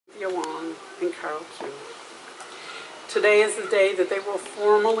Carl Q. Today is the day that they will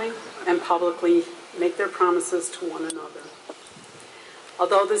formally and publicly make their promises to one another.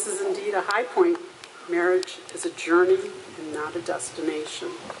 Although this is indeed a high point, marriage is a journey and not a destination.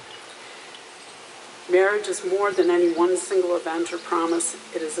 Marriage is more than any one single event or promise.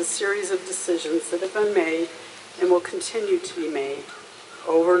 It is a series of decisions that have been made and will continue to be made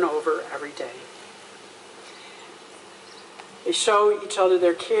over and over every day. They show each other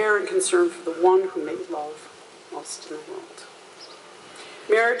their care and concern for the one whom they love most in the world.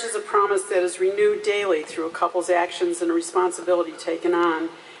 Marriage is a promise that is renewed daily through a couple's actions and a responsibility taken on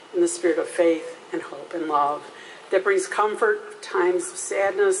in the spirit of faith and hope and love that brings comfort, times of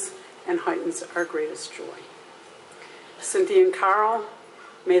sadness, and heightens our greatest joy. Cynthia and Carl,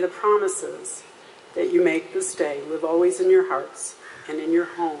 may the promises that you make this day live always in your hearts and in your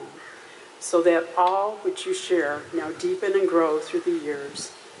home, so that all which you share now deepen and grow through the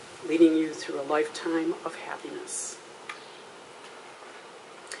years, leading you through a lifetime of happiness.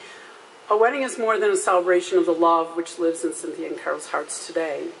 A wedding is more than a celebration of the love which lives in Cynthia and Carl's hearts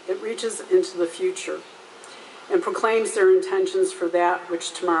today. It reaches into the future and proclaims their intentions for that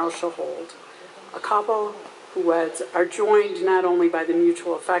which tomorrow shall hold. A couple who weds are joined not only by the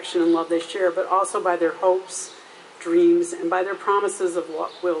mutual affection and love they share, but also by their hopes, dreams, and by their promises of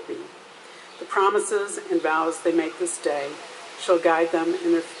what will be. The promises and vows they make this day shall guide them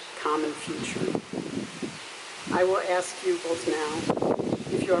in their common future. I will ask you both now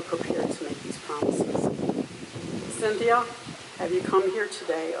if you are prepared to make these promises. Cynthia, have you come here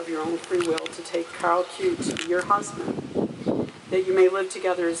today of your own free will to take Carl Q to be your husband, that you may live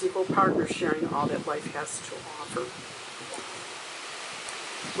together as equal partners, sharing all that life has to offer?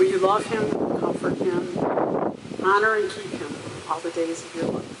 Will you love him, comfort him, honor and keep him all the days of your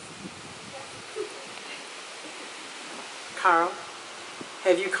life? Carl,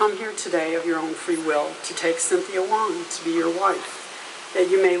 have you come here today of your own free will to take Cynthia Wong to be your wife, that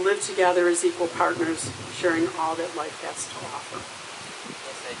you may live together as equal partners, sharing all that life has to offer?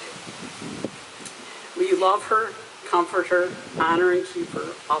 Yes, I do. Will you love her, comfort her, honor and keep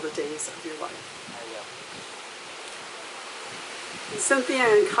her all the days of your life? I will. Cynthia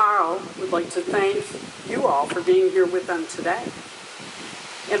and Carl would like to thank you all for being here with them today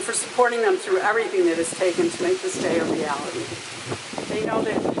and for supporting them through everything that it's taken to make this day a reality. They know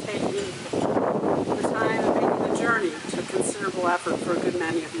that taking the time and making the journey took considerable effort for a good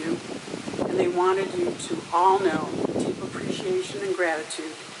many of you, and they wanted you to all know the deep appreciation and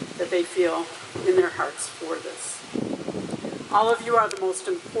gratitude that they feel in their hearts for this. All of you are the most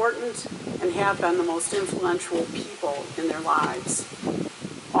important and have been the most influential people in their lives.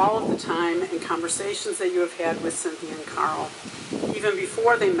 All of the time and conversations that you have had with Cynthia and Carl, even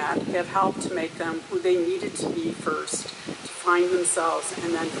before they met, have helped to make them who they needed to be first, to find themselves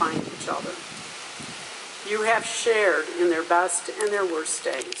and then find each other. You have shared in their best and their worst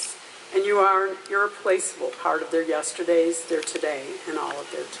days, and you are an irreplaceable part of their yesterdays, their today, and all of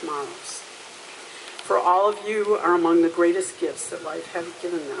their tomorrows. For all of you are among the greatest gifts that life has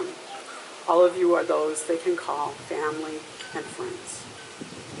given them. All of you are those they can call family and friends.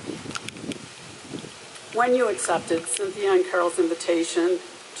 When you accepted Cynthia and Carl's invitation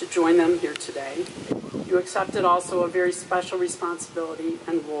to join them here today, you accepted also a very special responsibility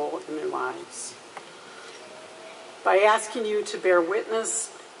and role in their lives. By asking you to bear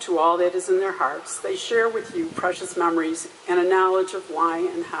witness to all that is in their hearts, they share with you precious memories and a knowledge of why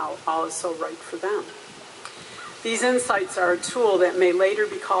and how all is so right for them. These insights are a tool that may later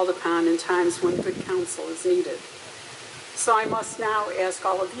be called upon in times when good counsel is needed. So I must now ask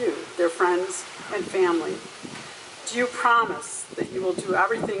all of you, their friends and family, do you promise that you will do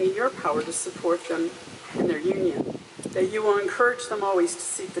everything in your power to support them in their union, that you will encourage them always to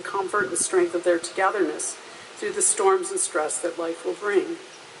seek the comfort and strength of their togetherness through the storms and stress that life will bring?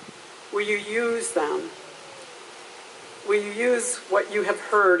 Will you use them? Will you use what you have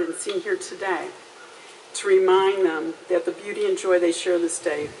heard and seen here today to remind them that the beauty and joy they share this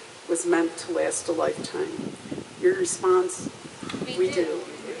day was meant to last a lifetime? Your response? We do.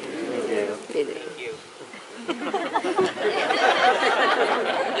 We do. Thank you.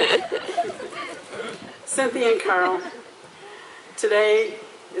 Cynthia and Carl, today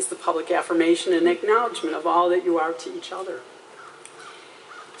is the public affirmation and acknowledgement of all that you are to each other.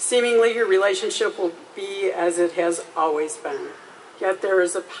 Seemingly, your relationship will be as it has always been, yet there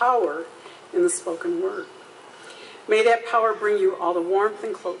is a power in the spoken word. May that power bring you all the warmth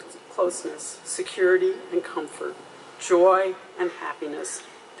and closeness, security and comfort, joy and happiness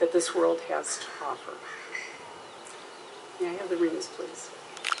that this world has to offer. May I have the rings, please?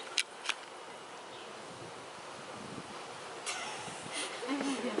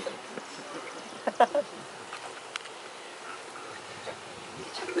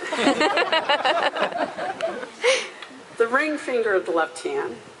 The ring finger of the left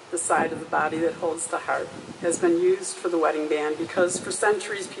hand, the side of the body that holds the heart, has been used for the wedding band because for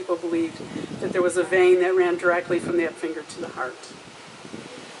centuries people believed that there was a vein that ran directly from that finger to the heart.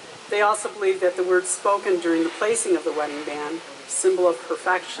 They also believed that the words spoken during the placing of the wedding band, symbol of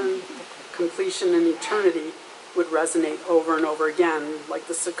perfection, completion, and eternity, would resonate over and over again, like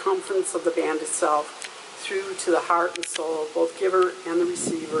the circumference of the band itself, through to the heart and soul of both giver and the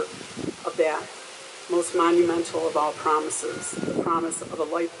receiver of that most monumental of all promises, the promise of a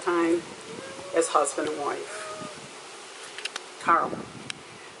lifetime as husband and wife. Carl,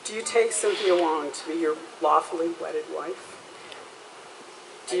 do you take Cynthia Wong to be your lawfully wedded wife?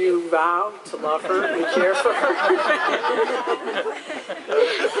 Do you vow to love her and care for her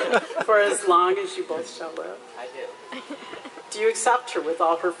for as long as you both shall live? I do. Do you accept her with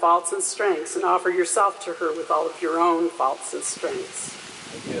all her faults and strengths and offer yourself to her with all of your own faults and strengths?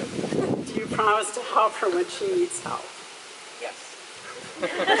 I do. Do you promise to help her when she needs help? Yes.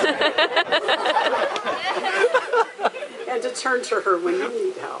 And to turn to her when you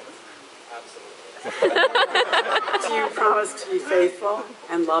need help? Absolutely. Do you promise to be faithful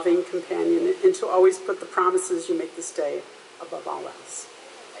and loving companion and to always put the promises you make this day above all else?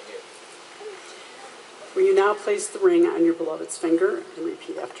 I do. Will you now place the ring on your beloved's finger and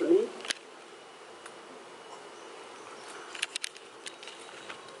repeat after me?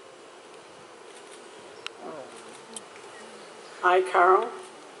 I, Carl,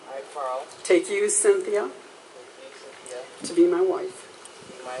 Carl, take you, Cynthia, Cynthia, to be my wife.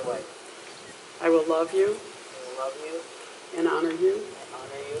 to be my wife. I will love you I will love you and honor you, and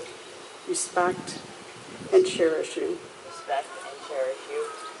honor you, respect and cherish you respect and cherish you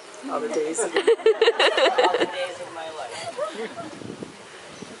all the days of all the days of my life.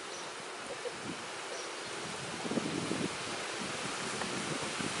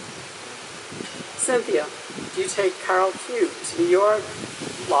 Cynthia, do you take Carl Q to be your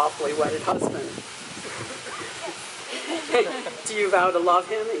lawfully wedded husband? Do you vow to love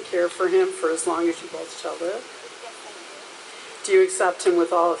him and care for him for as long as you both shall live? Do you accept him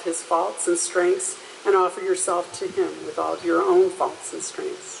with all of his faults and strengths and offer yourself to him with all of your own faults and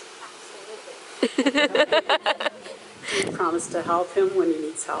strengths? Do you promise to help him when he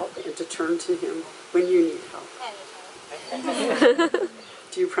needs help and to turn to him when you need help?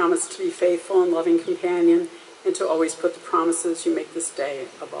 Do you promise to be faithful and loving companion and to always put the promises you make this day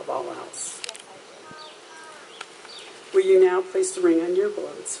above all else? Will you now place the ring on your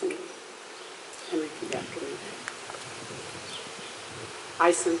beloved's finger and repeat after me?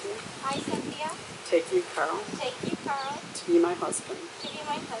 I, Cynthia, take you, Carl, to be my husband.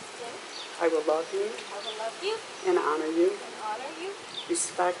 I will love you and honor you,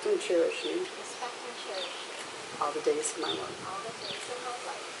 respect and cherish you all the days of my life.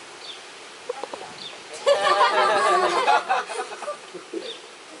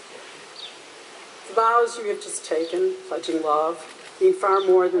 The vows you have just taken, pledging love, mean far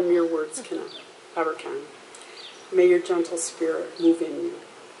more than mere words ever can. May your gentle spirit move in you.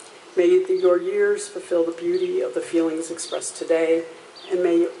 May your years fulfill the beauty of the feelings expressed today, and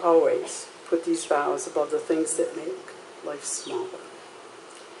may you always put these vows above the things that make life smaller.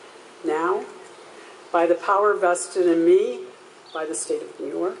 Now, by the power vested in me by the state of New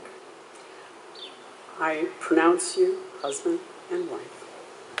York, I pronounce you husband and wife.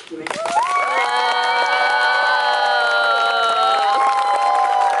 You may